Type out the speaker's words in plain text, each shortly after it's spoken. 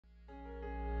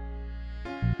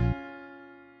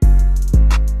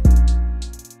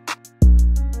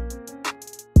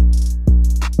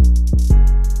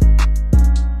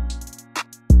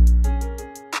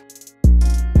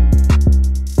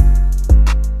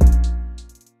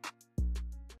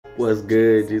What's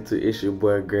good, YouTube? It's your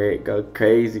boy Greg. Go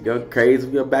crazy, go crazy.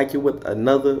 We are back here with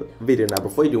another video. Now,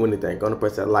 before you do anything, gonna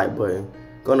press that like button,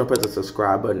 gonna press the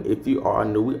subscribe button. If you are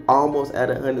new, we almost at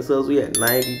 100 subs. We at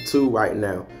 92 right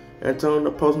now. And turn on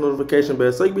the post notification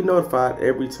bell so you be notified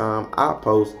every time I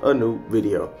post a new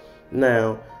video.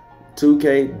 Now,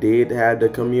 2K did have the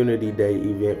community day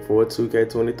event for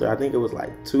 2K23. I think it was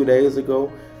like 2 days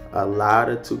ago. A lot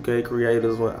of 2K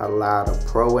creators went, a lot of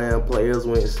pro-am players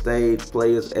went, stage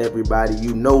players, everybody,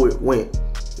 you know it went.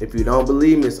 If you don't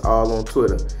believe me, it's all on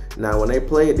Twitter. Now, when they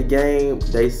played the game,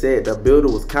 they said the builder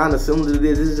was kind of similar to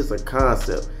this. This is just a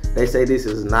concept. They say this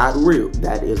is not real.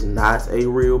 That is not a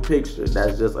real picture.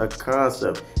 That's just a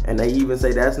concept. And they even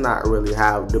say that's not really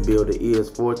how the builder is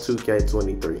for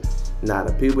 2K23. Now,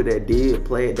 the people that did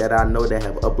play it that I know that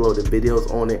have uploaded videos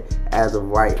on it as of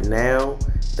right now,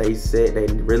 they said they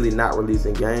really not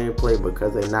releasing gameplay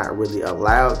because they're not really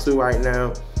allowed to right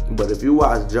now. But if you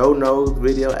watch Joe Know's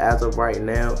video as of right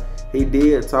now, he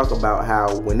did talk about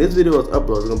how when this video is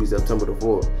uploaded, it's going to be September the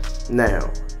 4th.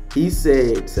 Now, he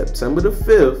said September the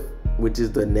 5th, which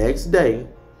is the next day,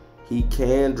 he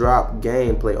can drop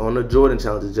gameplay on the Jordan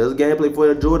challenges. Just gameplay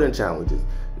for the Jordan challenges.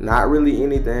 Not really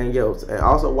anything else. And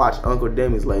also watch Uncle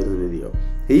Demi's latest video.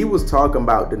 He was talking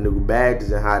about the new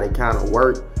badges and how they kind of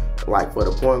work. Like for the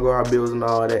point guard builds and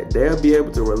all that, they'll be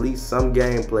able to release some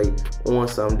gameplay on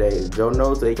some days. Joe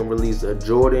knows they can release a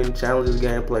Jordan challenges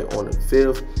gameplay on the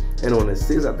 5th, and on the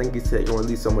 6th, I think he said he can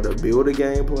release some of the builder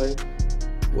gameplay,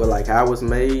 well, like how it's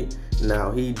made. Now,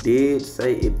 he did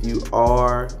say if you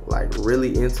are like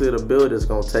really into the build, it's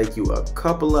gonna take you a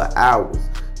couple of hours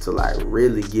to like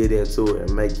really get into it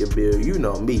and make your build. You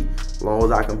know me, as long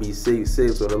as I can be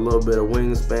 6'6" with a little bit of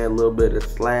wingspan, a little bit of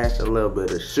slash, a little bit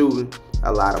of shooting,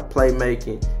 a lot of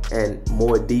playmaking, and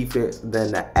more defense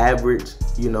than the average,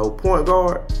 you know, point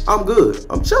guard, I'm good.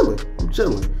 I'm chilling.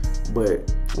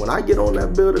 But when I get on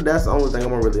that builder, that's the only thing I'm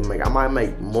gonna really make. I might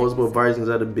make multiple versions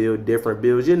of the build, different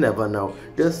builds. You never know.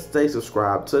 Just stay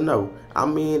subscribed to know. I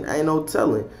mean, ain't no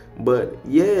telling. But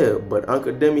yeah, but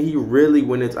Uncle Demi, he really,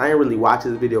 I ain't really watched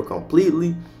his video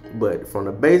completely, but from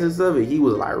the basis of it, he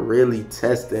was like really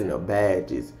testing the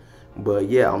badges. But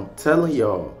yeah, I'm telling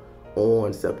y'all,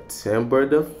 on September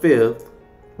the 5th,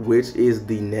 which is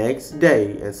the next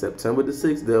day, and September the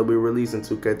 6th, they'll be releasing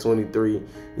 2K23.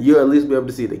 You'll at least be able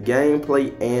to see the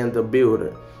gameplay and the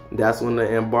builder. That's when the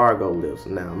embargo lifts.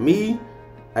 Now, me,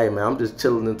 hey man, I'm just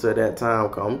chilling until that time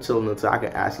comes. I'm chilling until I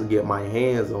can actually get my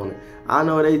hands on it. I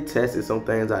know they tested some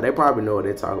things out. They probably know what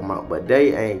they're talking about, but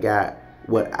they ain't got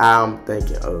what I'm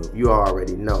thinking of. You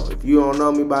already know. If you don't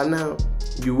know me by now,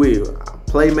 you will.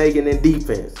 Playmaking and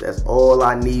defense, that's all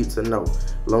I need to know.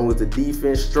 As long as the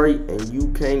defense straight and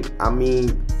you can't, I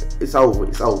mean, it's over.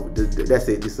 It's over. That's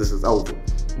it. This is over.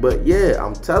 But yeah,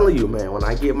 I'm telling you, man, when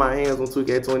I get my hands on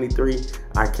 2K23,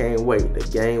 I can't wait. The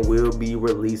game will be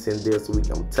releasing this week.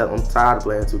 I'm tired of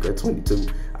playing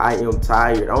 2K22. I am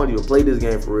tired. I don't even play this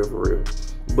game for real.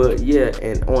 But yeah,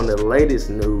 and on the latest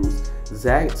news,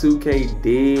 Zach2K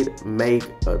did make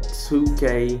a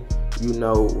 2K, you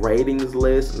know, ratings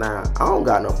list. Now, I don't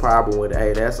got no problem with it.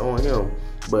 Hey, that's on him.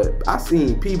 But I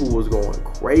seen people was going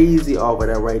crazy over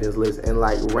that ratings list and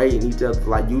like rating each other,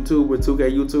 like YouTubers,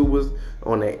 2K YouTubers,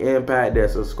 on their impact, their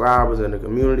subscribers, and the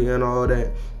community and all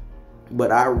that.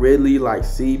 But I really like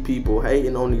see people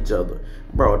hating on each other.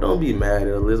 Bro, don't be mad at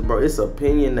the list, bro. It's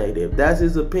opinionated. If that's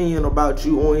his opinion about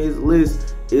you on his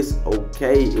list, it's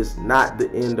okay. It's not the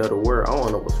end of the world. I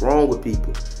don't know what's wrong with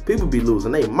people. People be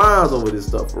losing their minds over this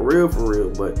stuff, for real.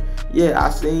 But yeah, I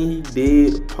seen he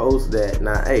did post that.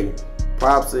 Now, hey,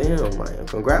 props to him, man.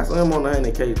 Congrats on him on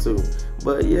the 100K too.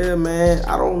 But yeah, man,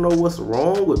 I don't know what's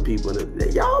wrong with people.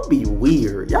 Y'all be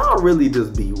weird. Y'all really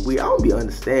just be weird. I don't be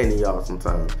understanding y'all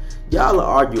sometimes. Y'all will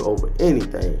argue over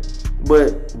anything.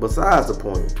 But besides the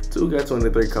point,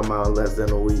 2K23 come out in less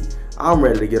than a week. I'm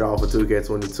ready to get off of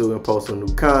 2K22 and post some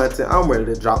new content. I'm ready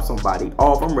to drop somebody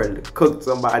off. I'm ready to cook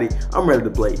somebody. I'm ready to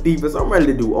play defense. I'm ready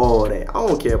to do all that. I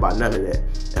don't care about none of that.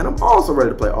 And I'm also ready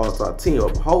to play All-Star Team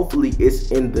Up. Hopefully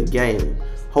it's in the game.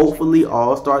 Hopefully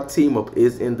All-Star Team Up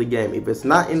is in the game. If it's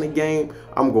not in the game,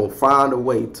 I'm going to find a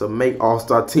way to make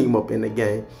All-Star Team Up in the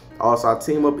game. All-Star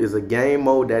Team Up is a game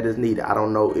mode that is needed. I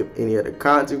don't know if any of the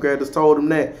content creators told them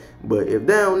that, but if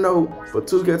they don't know, for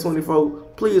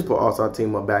 2K24, please put All-Star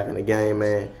Team Up back in the game,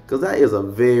 man, because that is a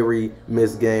very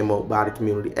missed game mode by the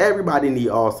community. Everybody need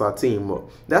All-Star Team Up.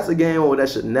 That's a game mode that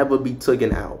should never be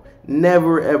taken out.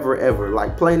 Never, ever, ever.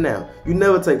 Like, play now. You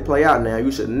never take play out now.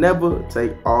 You should never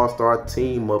take All-Star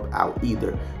Team Up out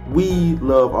either. We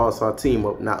love All-Star Team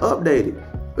Up. Now, update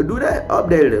it. Do that,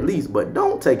 update it at least, but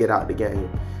don't take it out the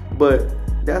game. But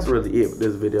that's really it for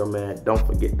this video, man. Don't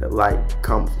forget to like,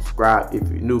 comment, subscribe if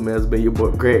you're new, man. It's been your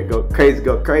boy Greg. Go crazy,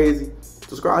 go crazy.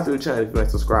 Subscribe to the channel if you ain't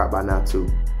subscribed by now too.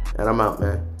 And I'm out,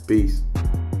 man. Peace.